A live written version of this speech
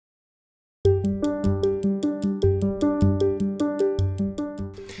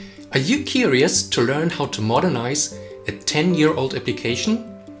Are you curious to learn how to modernize a 10-year-old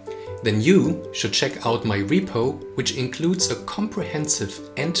application? Then you should check out my repo, which includes a comprehensive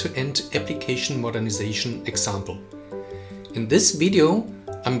end-to-end application modernization example. In this video,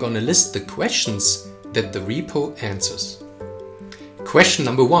 I'm gonna list the questions that the repo answers. Question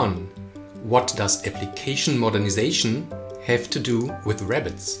number 1. What does application modernization have to do with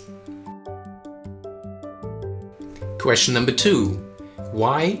rabbits? Question number 2.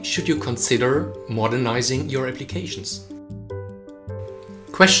 Why should you consider modernizing your applications?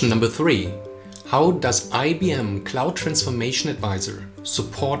 Question number 3. How does IBM Cloud Transformation Advisor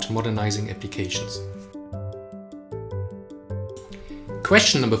support modernizing applications?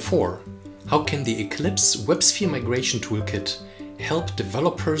 Question number 4. How can the Eclipse Websphere Migration Toolkit help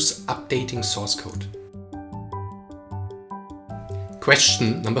developers updating source code?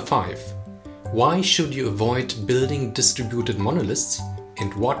 Question number 5. Why should you avoid building distributed monoliths,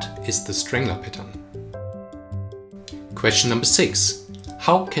 and what is the strangler pattern? Question number 6.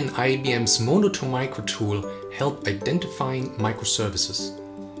 How can IBM's Mono2Micro tool help identifying microservices?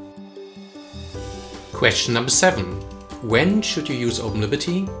 Question number 7. When should you use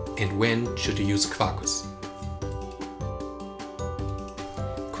OpenLiberty and when should you use Quarkus?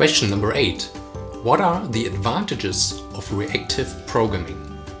 Question number 8. What are the advantages of reactive programming?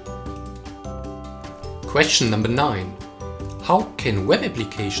 Question number 9. How can web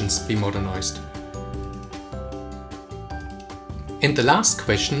applications be modernized? And the last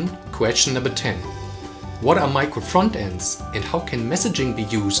question, question number 10. What are micro front-ends and how can messaging be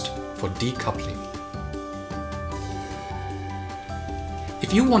used for decoupling?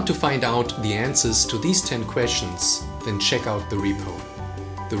 If you want to find out the answers to these 10 questions, then check out the repo.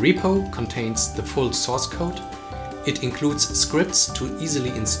 The repo contains the full source code. It includes scripts to easily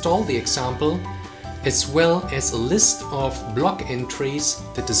install the example, as well as a list of blog entries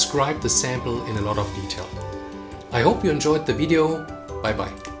that describe the sample in a lot of detail. I hope you enjoyed the video. Bye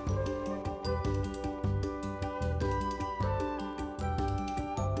bye.